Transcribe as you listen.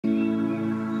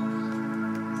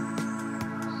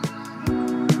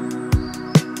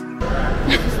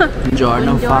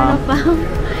Buongiorno, fam.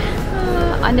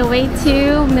 On the way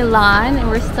to Milan, and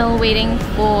we're still waiting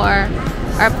for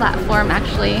our platform,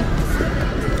 actually.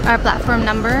 Our platform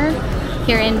number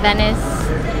here in Venice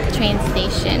train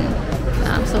station.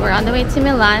 So we're on the way to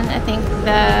Milan. I think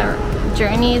the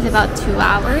journey is about 2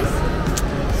 hours.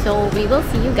 So we will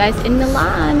see you guys in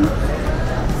Milan.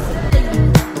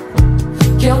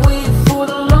 Can't wait for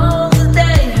the long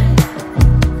day.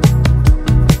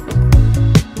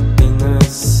 In the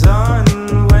sun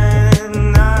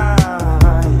when I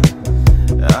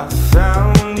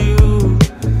found you,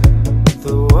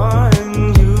 the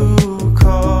one you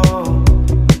call.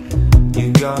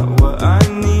 You got what I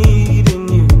need and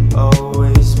you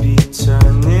always be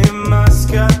turning my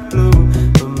sky blue.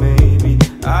 But maybe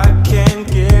I can't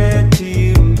get to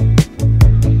you.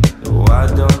 Why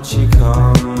don't you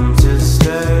come to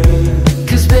stay?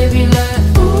 'Cause baby,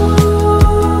 like,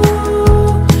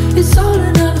 ooh, it's all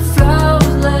another flower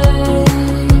lay.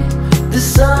 The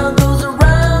sun goes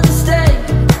around the state.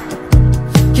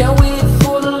 Can't wait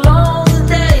for the long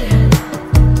day.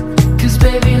 'Cause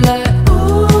baby, like,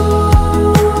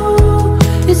 ooh,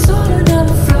 it's all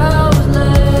another flower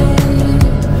lay.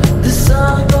 The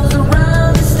sun goes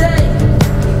around the state.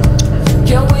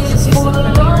 Can't wait for the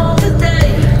long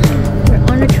day. We're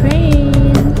on a train.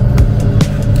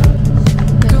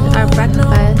 Our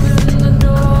breakfast,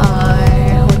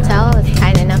 our hotel is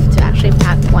kind enough to actually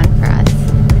pack one for us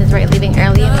because we're leaving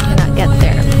early and we cannot get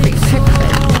there free breakfast.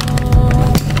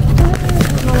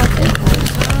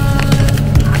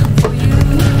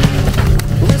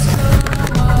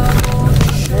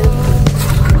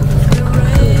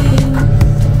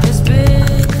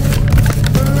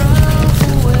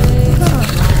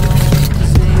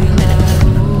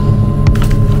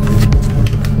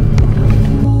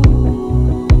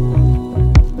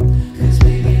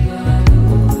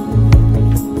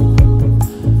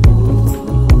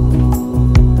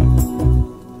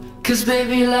 Cause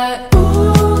baby, like,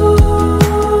 ooh,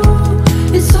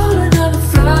 it's all another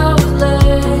flower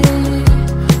lay.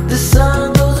 The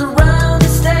sun goes around the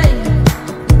state.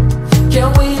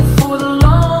 Can't wait for the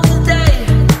long day.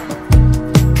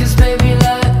 Cause baby,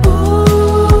 like,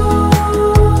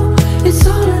 ooh, it's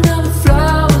all another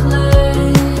flower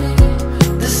lay.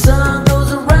 The sun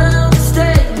goes around the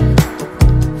state.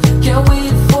 Can't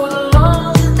wait for the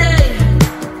long day.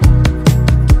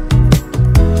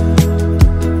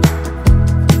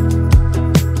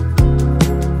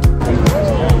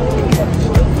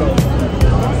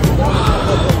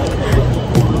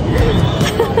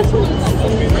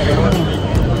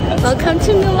 Welcome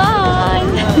to Milan!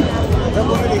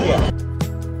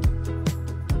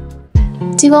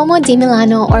 Duomo di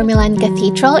Milano, or Milan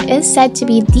Cathedral, is said to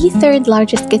be the third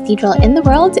largest cathedral in the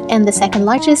world and the second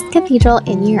largest cathedral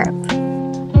in Europe.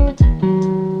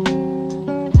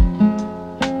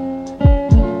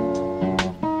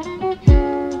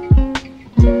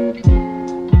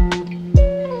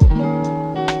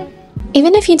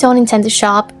 Even if you don't intend to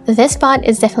shop, this spot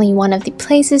is definitely one of the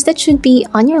places that should be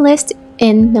on your list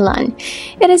in Milan.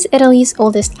 It is Italy's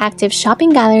oldest active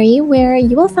shopping gallery, where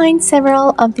you will find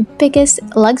several of the biggest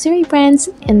luxury brands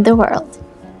in the world.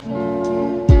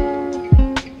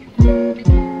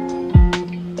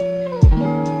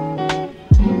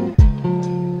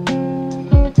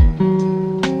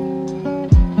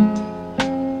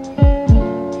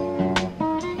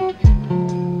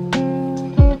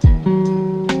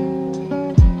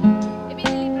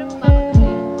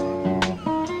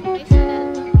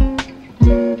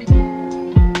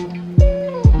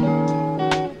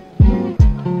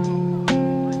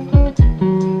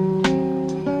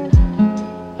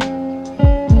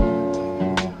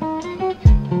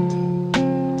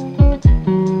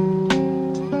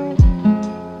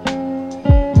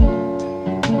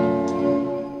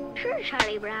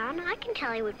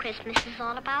 Tell you what Christmas is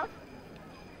all about.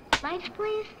 Lights,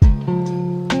 please.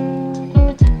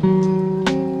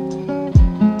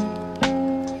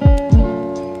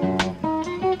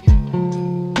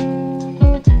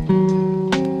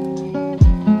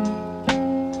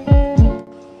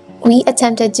 We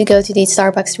attempted to go to the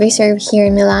Starbucks Reserve here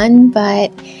in Milan,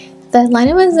 but the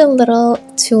line was a little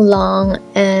too long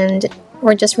and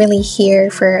we're just really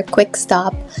here for a quick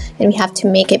stop and we have to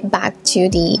make it back to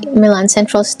the Milan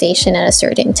Central Station at a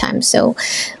certain time, so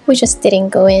we just didn't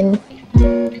go in.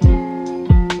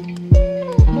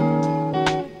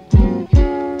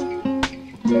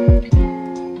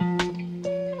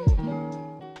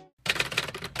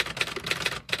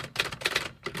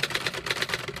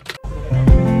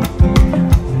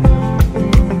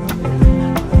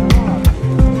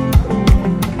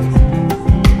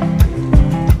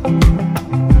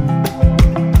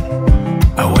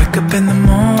 I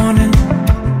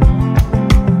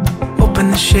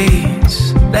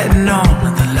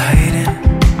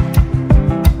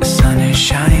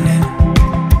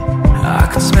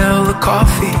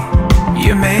coffee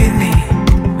you made me,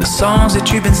 the songs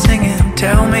that you've been singing,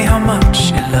 tell me how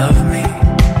much you love me.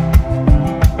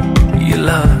 You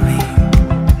love me.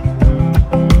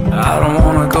 I don't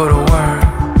wanna go to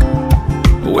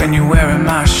work when you're wearing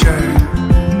my shirt.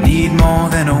 Need more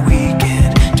than a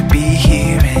weekend to be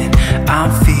here, and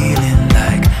I'm feeling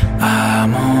like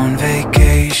I'm on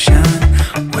vacation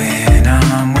when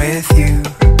I'm with you.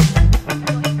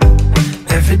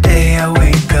 Every day I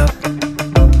wake up,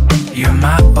 you're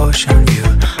my ocean view.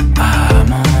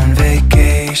 I'm on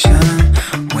vacation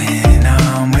when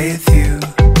I'm with you.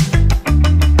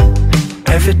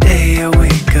 Every day I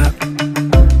wake up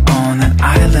on an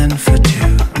island for two.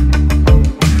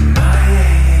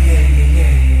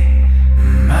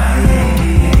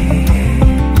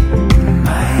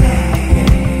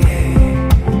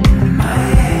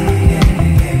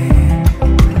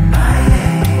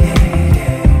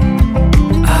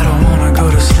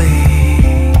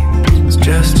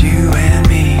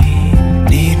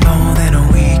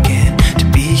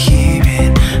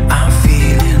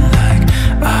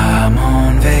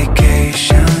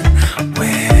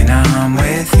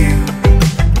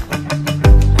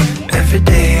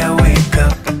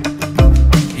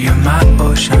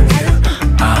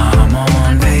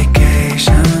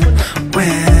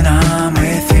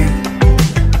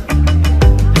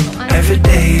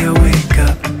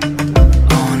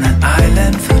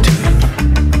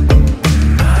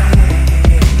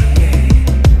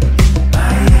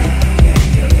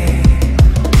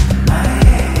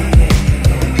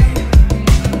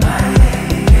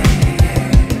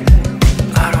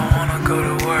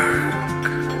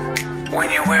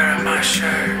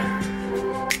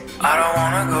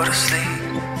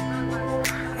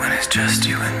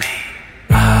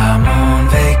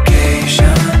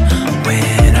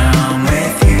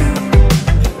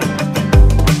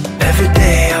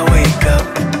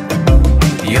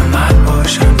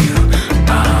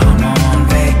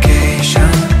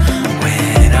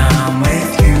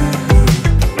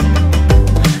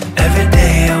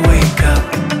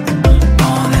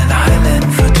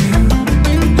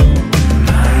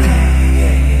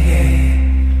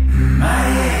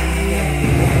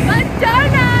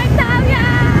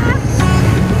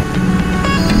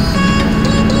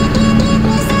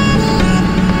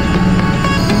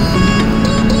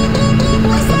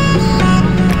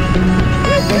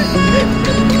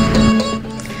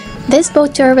 This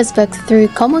boat tour was booked through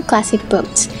Como Classic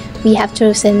Boats. We have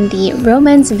chosen the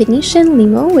Romance Venetian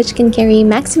Limo, which can carry a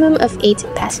maximum of 8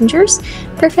 passengers,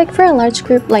 perfect for a large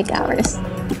group like ours.